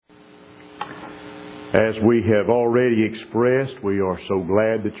As we have already expressed, we are so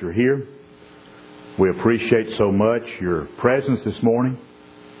glad that you're here. We appreciate so much your presence this morning.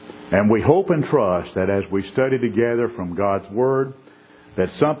 And we hope and trust that as we study together from God's Word, that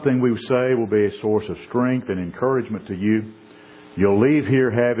something we say will be a source of strength and encouragement to you. You'll leave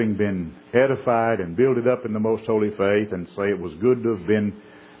here having been edified and builded up in the most holy faith and say it was good to have been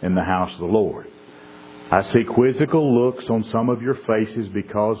in the house of the Lord. I see quizzical looks on some of your faces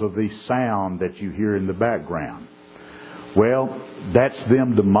because of the sound that you hear in the background. Well, that's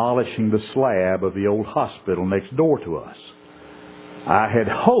them demolishing the slab of the old hospital next door to us. I had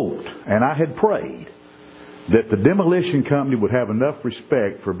hoped and I had prayed that the demolition company would have enough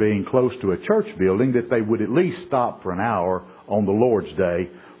respect for being close to a church building that they would at least stop for an hour on the Lord's Day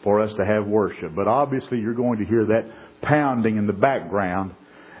for us to have worship. But obviously you're going to hear that pounding in the background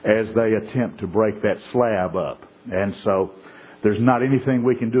as they attempt to break that slab up. And so there's not anything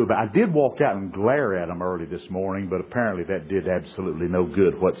we can do about it. I did walk out and glare at them early this morning, but apparently that did absolutely no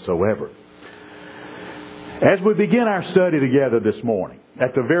good whatsoever. As we begin our study together this morning,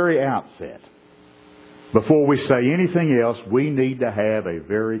 at the very outset, before we say anything else, we need to have a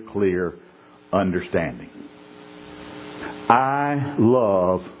very clear understanding. I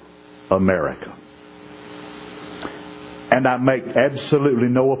love America. And I make absolutely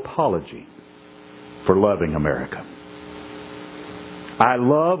no apology for loving America. I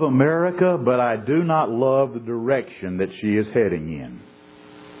love America, but I do not love the direction that she is heading in.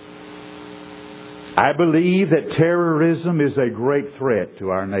 I believe that terrorism is a great threat to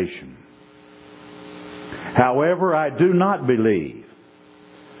our nation. However, I do not believe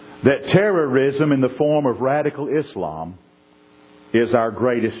that terrorism in the form of radical Islam is our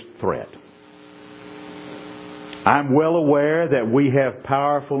greatest threat. I'm well aware that we have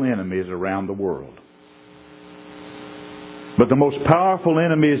powerful enemies around the world. But the most powerful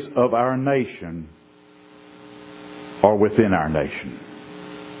enemies of our nation are within our nation.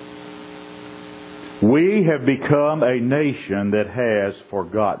 We have become a nation that has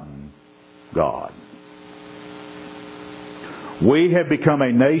forgotten God. We have become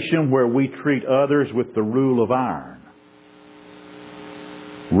a nation where we treat others with the rule of iron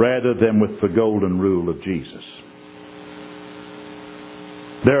rather than with the golden rule of Jesus.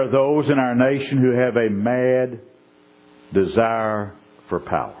 There are those in our nation who have a mad desire for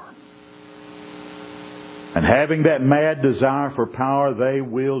power. And having that mad desire for power, they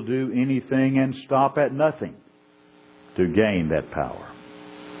will do anything and stop at nothing to gain that power.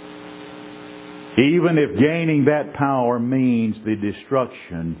 Even if gaining that power means the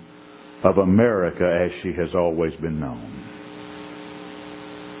destruction of America as she has always been known.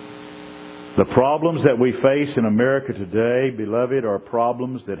 The problems that we face in America today, beloved, are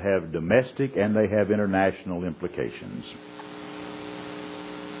problems that have domestic and they have international implications.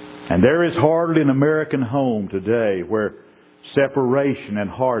 And there is hardly an American home today where separation and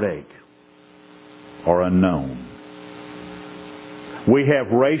heartache are unknown. We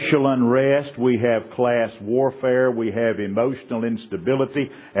have racial unrest, we have class warfare, we have emotional instability,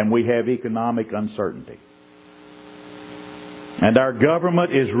 and we have economic uncertainty. And our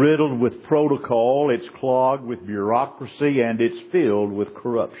government is riddled with protocol, it's clogged with bureaucracy, and it's filled with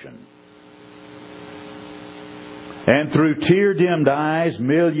corruption. And through tear-dimmed eyes,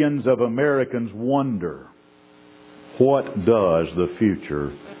 millions of Americans wonder, what does the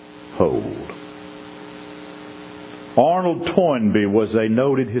future hold? Arnold Toynbee was a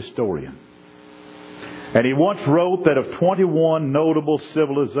noted historian. And he once wrote that of 21 notable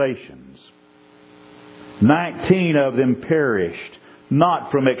civilizations, 19 of them perished,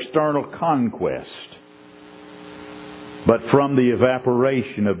 not from external conquest, but from the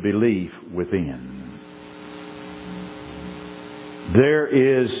evaporation of belief within. There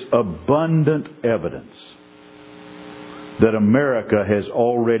is abundant evidence that America has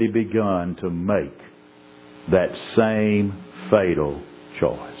already begun to make that same fatal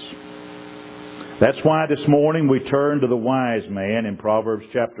choice. That's why this morning we turn to the wise man in Proverbs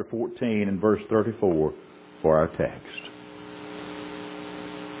chapter 14 and verse 34 for our text.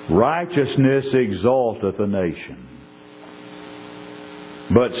 Righteousness exalteth a nation,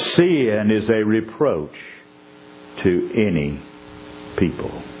 but sin is a reproach to any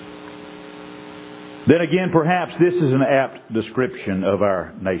people. Then again, perhaps this is an apt description of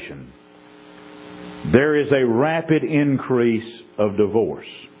our nation. There is a rapid increase of divorce,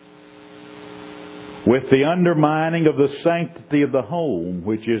 with the undermining of the sanctity of the home,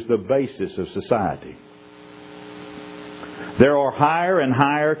 which is the basis of society. There are higher and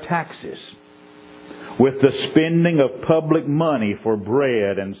higher taxes, with the spending of public money for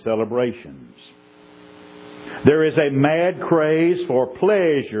bread and celebrations. There is a mad craze for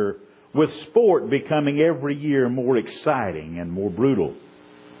pleasure with sport becoming every year more exciting and more brutal.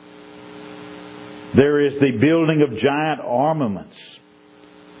 There is the building of giant armaments,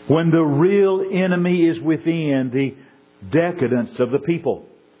 when the real enemy is within, the decadence of the people.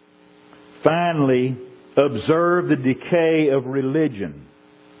 Finally, observe the decay of religion,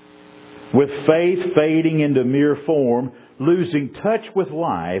 with faith fading into mere form, losing touch with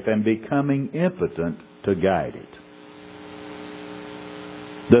life and becoming impotent to guide it.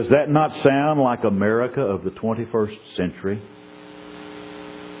 Does that not sound like America of the 21st century?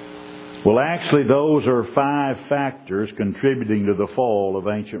 Well, actually, those are 5 factors contributing to the fall of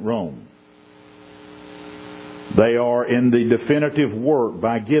ancient Rome. They are in the definitive work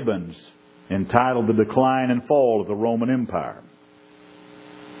by Gibbons entitled The Decline and Fall of the Roman Empire.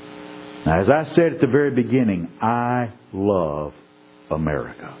 Now, as I said at the very beginning, I love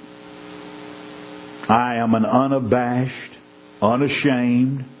America. I am an unabashed,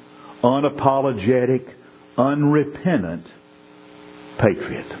 unashamed, unapologetic, unrepentant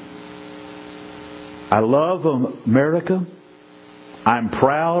patriot. I love America. I'm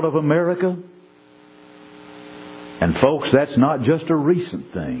proud of America. And folks, that's not just a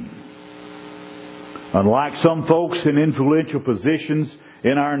recent thing. Unlike some folks in influential positions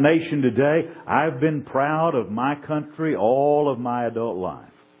in our nation today, I've been proud of my country all of my adult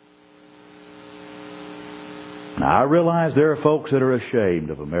life. Now, I realize there are folks that are ashamed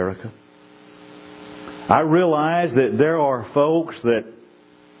of America. I realize that there are folks that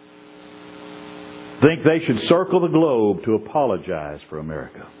think they should circle the globe to apologize for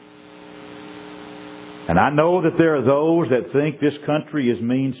America. And I know that there are those that think this country is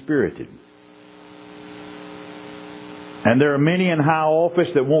mean-spirited. And there are many in high office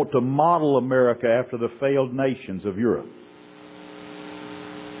that want to model America after the failed nations of Europe.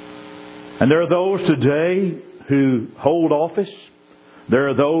 And there are those today who hold office. There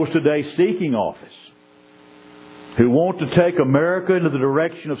are those today seeking office who want to take America into the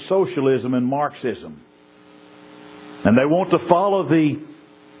direction of socialism and Marxism. And they want to follow the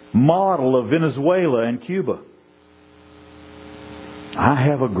model of Venezuela and Cuba. I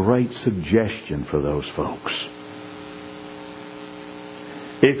have a great suggestion for those folks.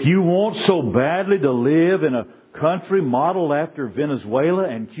 If you want so badly to live in a country modeled after Venezuela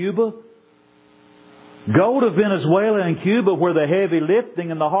and Cuba, go to Venezuela and Cuba where the heavy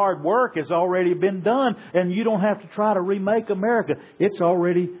lifting and the hard work has already been done, and you don't have to try to remake America. It's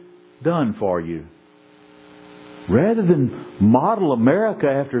already done for you. Rather than model America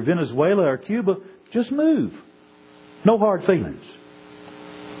after Venezuela or Cuba, just move. No hard feelings.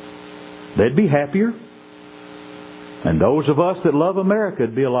 They'd be happier. And those of us that love America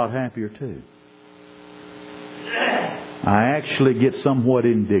would be a lot happier too. I actually get somewhat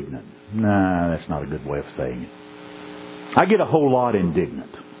indignant. Nah, that's not a good way of saying it. I get a whole lot indignant.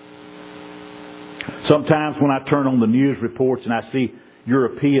 Sometimes when I turn on the news reports and I see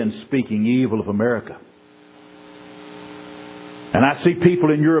Europeans speaking evil of America. And I see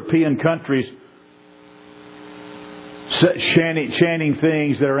people in European countries chanting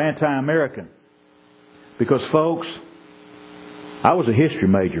things that are anti-American. Because folks, I was a history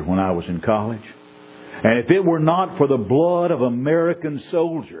major when I was in college. And if it were not for the blood of American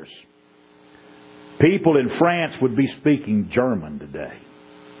soldiers, people in France would be speaking German today.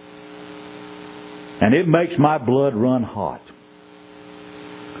 And it makes my blood run hot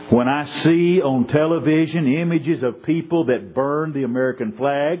when I see on television images of people that burn the American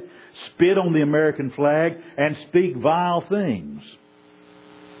flag, spit on the American flag, and speak vile things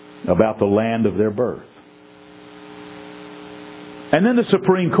about the land of their birth. And then the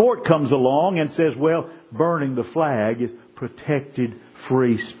Supreme Court comes along and says, well, burning the flag is protected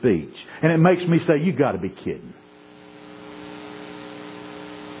free speech. And it makes me say, you got to be kidding.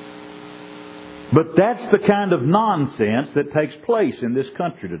 But that's the kind of nonsense that takes place in this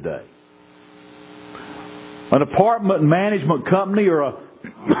country today. An apartment management company or a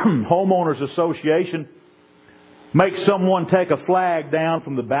homeowners association makes someone take a flag down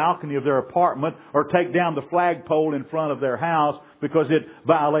from the balcony of their apartment or take down the flagpole in front of their house because it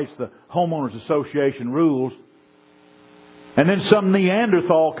violates the homeowners association rules. And then some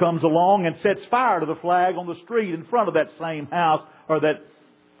Neanderthal comes along and sets fire to the flag on the street in front of that same house or that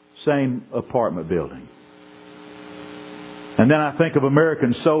same apartment building. And then I think of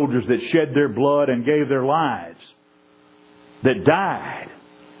American soldiers that shed their blood and gave their lives, that died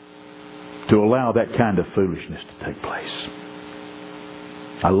to allow that kind of foolishness to take place.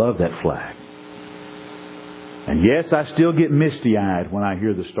 I love that flag. And yes, I still get misty-eyed when I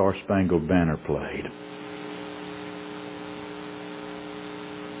hear the Star-Spangled Banner played.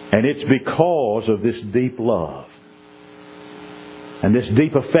 And it's because of this deep love And this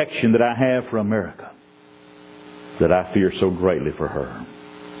deep affection that I have for America, that I fear so greatly for her.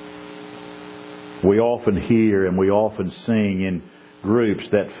 We often hear and we often sing in groups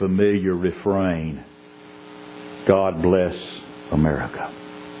that familiar refrain, God bless America.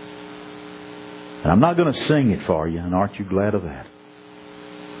 And I'm not going to sing it for you, and aren't you glad of that?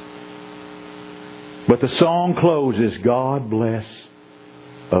 But the song closes, God bless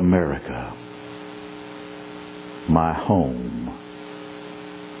America, my home,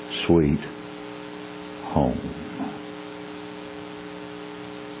 sweet home.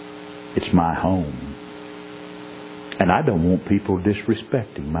 It's my home. And I don't want people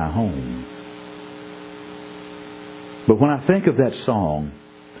disrespecting my home. But when I think of that song,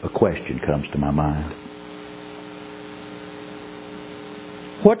 a question comes to my mind.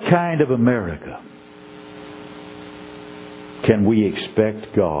 What kind of America can we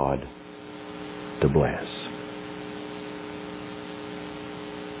expect God to bless?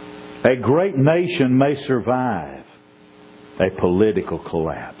 A great nation may survive a political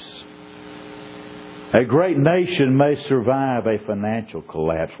collapse. A great nation may survive a financial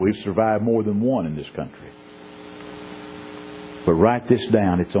collapse. We've survived more than one in this country. But write this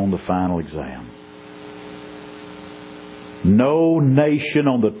down, it's on the final exam. No nation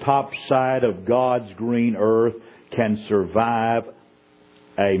on the top side of God's green earth can survive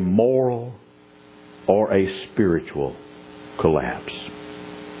a moral or a spiritual collapse.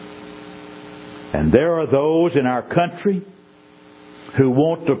 And there are those in our country who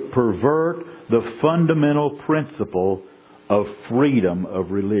want to pervert the fundamental principle of freedom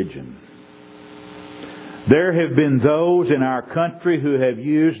of religion. There have been those in our country who have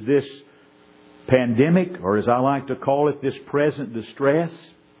used this pandemic, or as I like to call it, this present distress,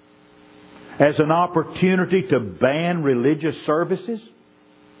 as an opportunity to ban religious services,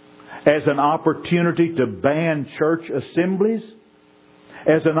 as an opportunity to ban church assemblies,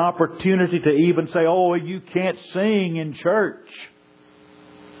 as an opportunity to even say, oh, you can't sing in church.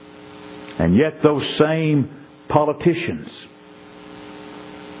 And yet those same politicians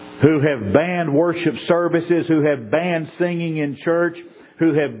who have banned worship services, who have banned singing in church,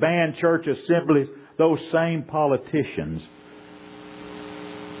 who have banned church assemblies, those same politicians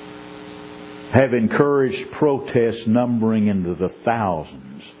have encouraged protests numbering into the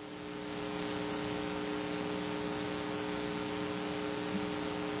thousands.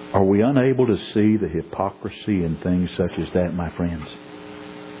 Are we unable to see the hypocrisy in things such as that, my friends?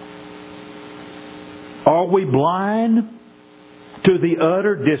 Are we blind to the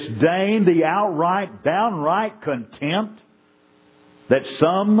utter disdain, the outright, downright contempt that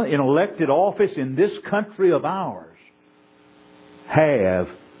some in elected office in this country of ours have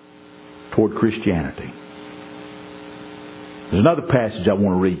toward Christianity? There's another passage I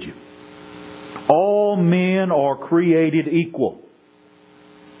want to read you. All men are created equal,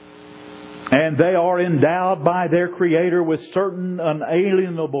 and they are endowed by their Creator with certain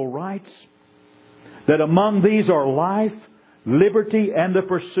unalienable rights, that among these are life, liberty, and the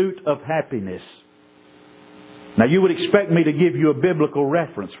pursuit of happiness. Now you would expect me to give you a biblical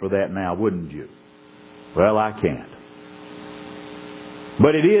reference for that now, wouldn't you? Well, I can't.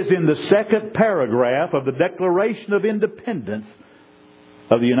 But it is in the second paragraph of the Declaration of Independence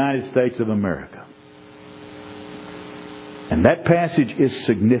of the United States of America. And that passage is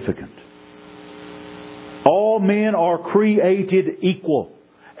significant. All men are created equal,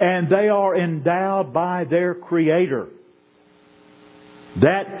 and they are endowed by their Creator.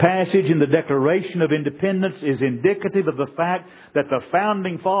 That passage in the Declaration of Independence is indicative of the fact that the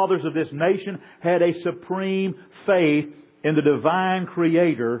founding fathers of this nation had a supreme faith in the divine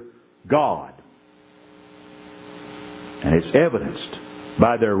Creator, God. And it's evidenced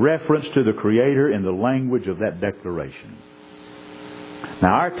by their reference to the Creator in the language of that declaration.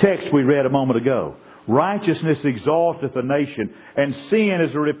 Now, our text we read a moment ago, righteousness exalteth a nation, and sin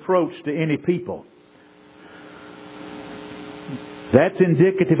is a reproach to any people. That's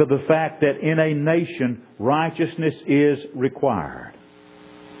indicative of the fact that in a nation, righteousness is required.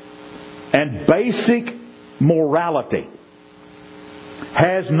 And basic morality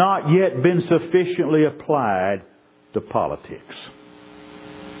has not yet been sufficiently applied to politics.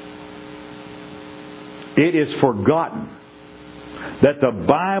 It is forgotten that the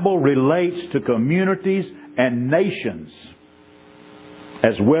Bible relates to communities and nations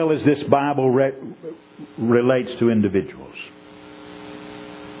as well as this Bible relates to individuals.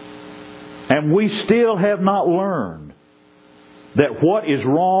 And we still have not learned that what is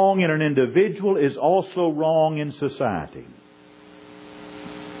wrong in an individual is also wrong in society.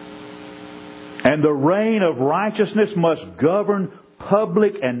 And the reign of righteousness must govern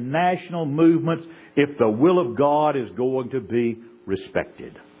public and national movements if the will of God is going to be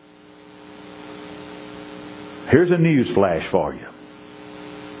respected. Here's a news flash for you.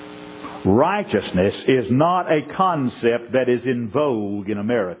 Righteousness is not a concept that is in vogue in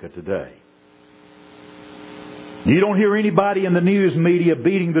America today. You don't hear anybody in the news media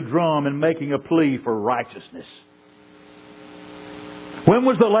beating the drum and making a plea for righteousness. When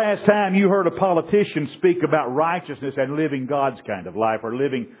was the last time you heard a politician speak about righteousness and living God's kind of life, or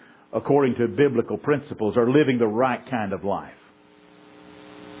living according to biblical principles, or living the right kind of life?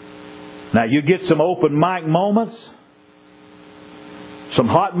 Now, you get some open mic moments, some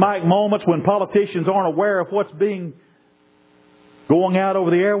hot mic moments when politicians aren't aware of what's going out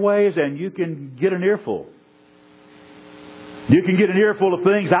over the airways, and you can get an earful. You can get an earful of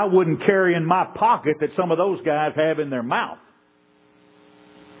things I wouldn't carry in my pocket that some of those guys have in their mouth.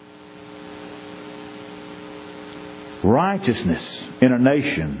 Righteousness in a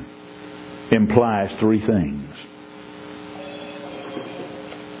nation implies three things.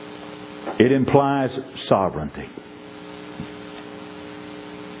 It implies sovereignty.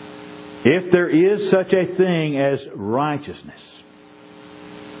 If there is such a thing as righteousness,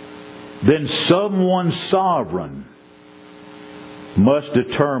 then someone sovereign must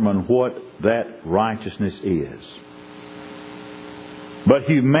determine what that righteousness is. But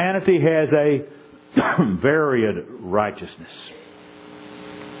humanity has a varied righteousness.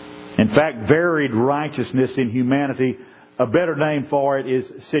 In fact, varied righteousness in humanity, a better name for it is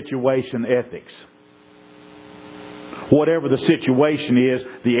situation ethics. Whatever the situation is,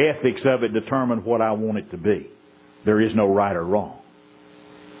 the ethics of it determine what I want it to be. There is no right or wrong.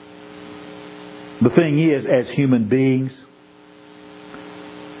 The thing is, as human beings,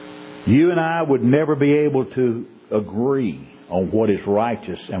 you and I would never be able to agree on what is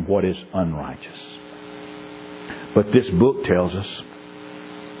righteous and what is unrighteous. But this book tells us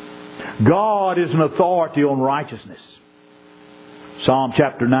God is an authority on righteousness. Psalm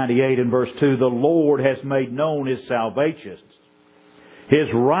chapter 98 and verse 2, the Lord has made known His salvation.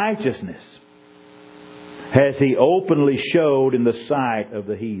 His righteousness has He openly showed in the sight of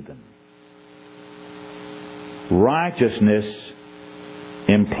the heathen. Righteousness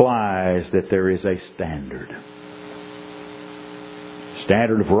implies that there is a standard.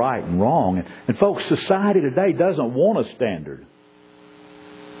 Standard of right and wrong. And folks, society today doesn't want a standard.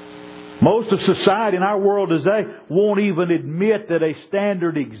 Most of society in our world today won't even admit that a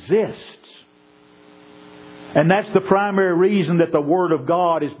standard exists. And that's the primary reason that the Word of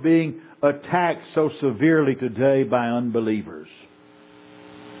God is being attacked so severely today by unbelievers.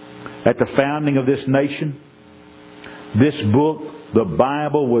 At the founding of this nation, this book, the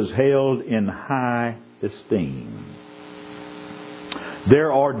Bible, was held in high esteem.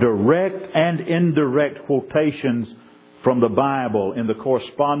 There are direct and indirect quotations from the Bible in the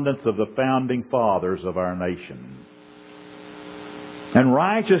correspondence of the founding fathers of our nation. And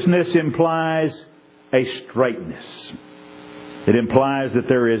righteousness implies a straightness. It implies that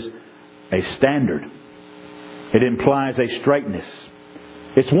there is a standard. It implies a straightness.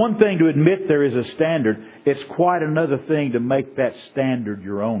 It's one thing to admit there is a standard. It's quite another thing to make that standard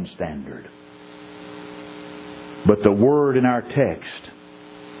your own standard. But the word in our text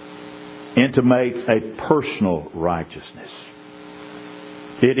intimates a personal righteousness.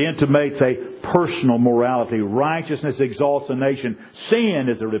 It intimates a personal morality. Righteousness exalts a nation. Sin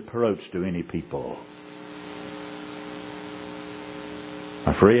is a reproach to any people.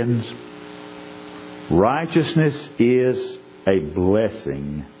 My friends, righteousness is a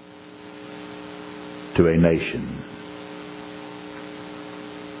blessing to a nation.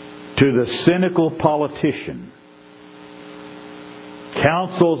 To the cynical politician,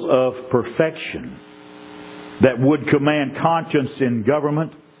 counsels of perfection that would command conscience in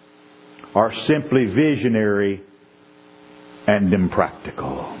government are simply visionary and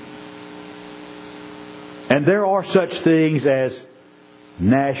impractical. And there are such things as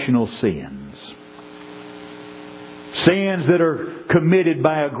national sins. Sins that are committed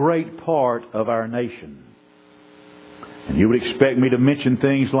by a great part of our nation. And you would expect me to mention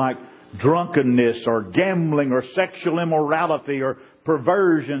things like drunkenness or gambling or sexual immorality or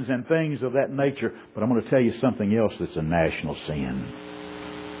perversions and things of that nature. But I'm going to tell you something else that's a national sin.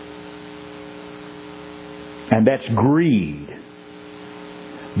 And that's greed,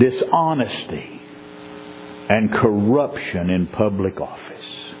 dishonesty, and corruption in public office.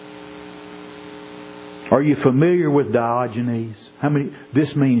 Are you familiar with Diogenes?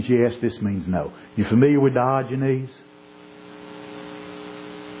 This means yes, this means no. You familiar with Diogenes?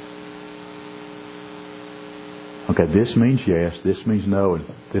 Okay, this means yes, this means no, and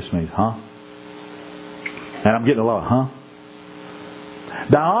this means huh? And I'm getting a lot of huh?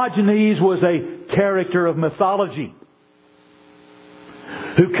 Diogenes was a character of mythology.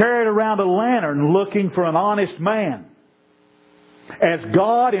 who carried around a lantern looking for an honest man. As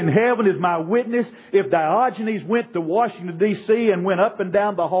God in heaven is my witness, if Diogenes went to Washington, D.C. and went up and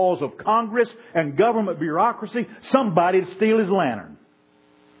down the halls of Congress and government bureaucracy, somebody would steal his lantern.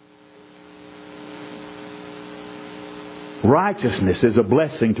 Righteousness is a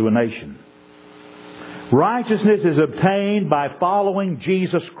blessing to a nation. Righteousness is obtained by following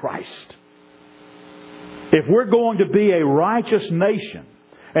Jesus Christ. If we're going to be a righteous nation,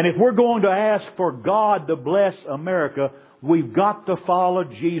 and if we're going to ask for God to bless America, we've got to follow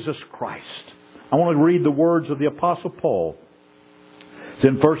Jesus Christ. I want to read the words of the Apostle Paul. It's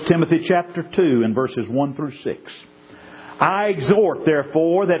in 1 Timothy chapter 2 and verses 1 through 6. I exhort,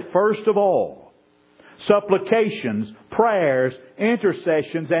 therefore, that first of all, supplications, prayers,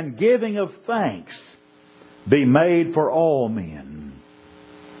 intercessions, and giving of thanks be made for all men,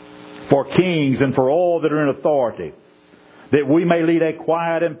 for kings and for all that are in authority, that we may lead a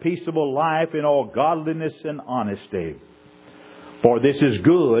quiet and peaceable life in all godliness and honesty. For this is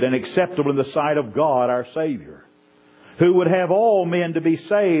good and acceptable in the sight of God our Savior, who would have all men to be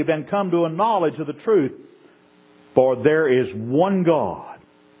saved and come to a knowledge of the truth. For there is one God,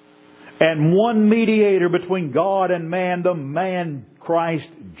 and one mediator between God and man, the man Christ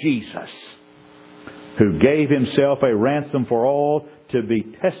Jesus, who gave Himself a ransom for all, to be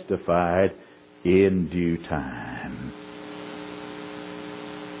testified in due time.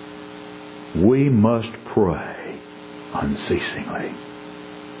 We must pray unceasingly.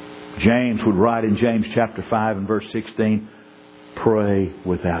 James would write in James chapter 5 and verse 16, pray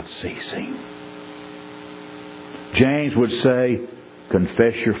without ceasing. James would say,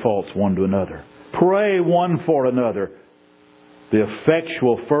 confess your faults one to another. Pray one for another. The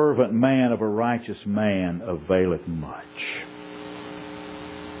effectual fervent man of a righteous man availeth much.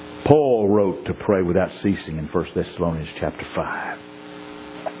 Paul wrote to pray without ceasing in 1 Thessalonians chapter 5.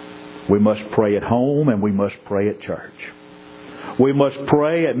 We must pray at home and we must pray at church. We must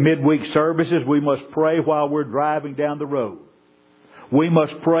pray at midweek services. We must pray while we're driving down the road. We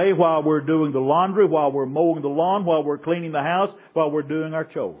must pray while we're doing the laundry, while we're mowing the lawn, while we're cleaning the house, while we're doing our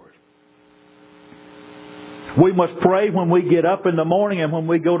chores. We must pray when we get up in the morning and when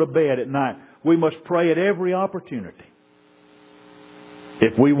we go to bed at night. We must pray at every opportunity.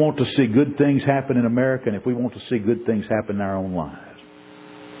 If we want to see good things happen in America, and if we want to see good things happen in our own lives.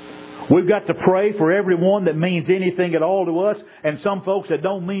 We've got to pray for everyone that means anything at all to us, and some folks that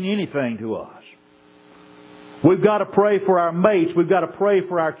don't mean anything to us. We've got to pray for our mates. We've got to pray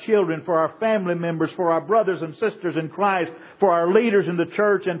for our children, for our family members, for our brothers and sisters in Christ, for our leaders in the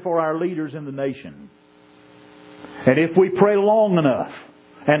church, and for our leaders in the nation. And if we pray long enough,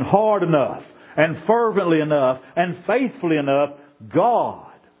 and hard enough, and fervently enough, and faithfully enough,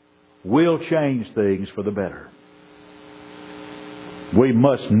 God will change things for the better. We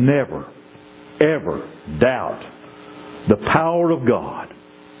must never, ever doubt the power of God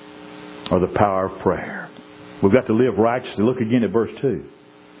or the power of prayer. We've got to live righteously. Look again at verse 2.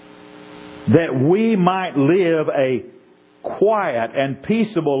 That we might live a quiet and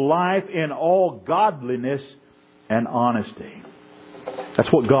peaceable life in all godliness and honesty.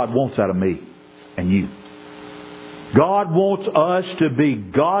 That's what God wants out of me and you. God wants us to be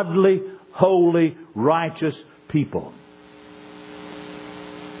godly, holy, righteous people.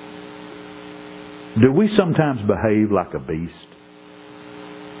 Do we sometimes behave like a beast?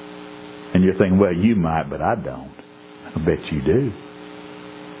 And you're thinking, well, you might, but I don't. I bet you do.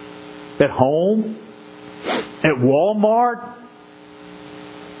 At home, at Walmart,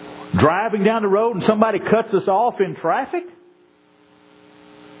 driving down the road and somebody cuts us off in traffic?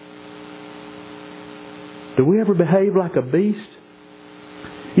 Do we ever behave like a beast?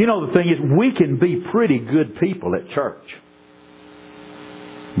 You know, the thing is, we can be pretty good people at church.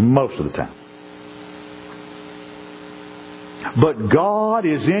 Most of the time. But God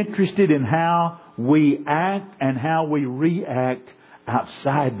is interested in how we act and how we react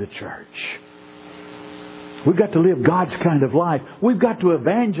outside the church. We've got to live God's kind of life. We've got to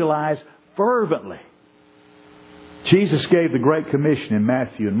evangelize fervently. Jesus gave the Great Commission in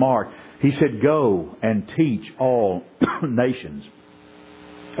Matthew and Mark. He said, go and teach all nations.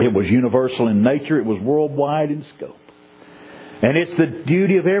 It was universal in nature. It was worldwide in scope. And it's the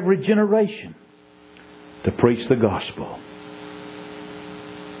duty of every generation to preach the gospel.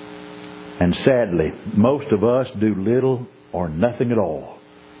 And sadly, most of us do little or nothing at all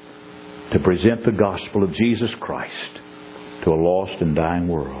to present the gospel of Jesus Christ to a lost and dying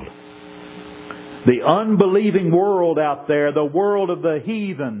world. The unbelieving world out there, the world of the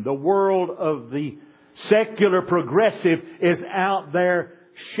heathen, the world of the secular progressive is out there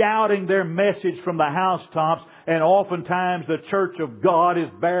shouting their message from the housetops, and oftentimes the church of God is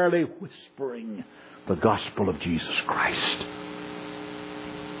barely whispering the gospel of Jesus Christ.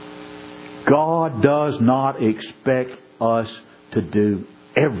 God does not expect us to do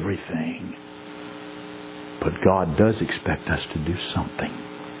everything, but God does expect us to do something.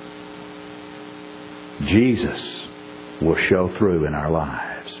 Jesus will show through in our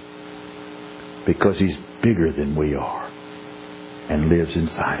lives because He's bigger than we are and lives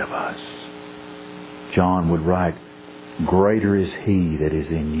inside of us. John would write, "Greater is He that is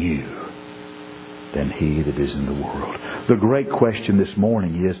in you than he that is in the world." The great question this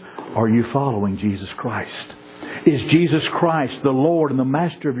morning is, are you following Jesus Christ? Is Jesus Christ the Lord and the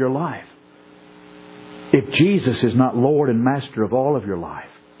Master of your life? If Jesus is not Lord and Master of all of your life,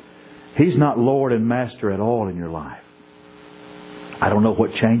 He's not Lord and Master at all in your life. I don't know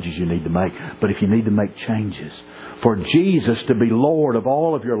what changes you need to make, but if you need to make changes for Jesus to be Lord of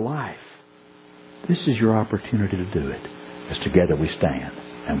all of your life, this is your opportunity to do it as together we stand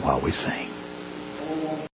and while we sing.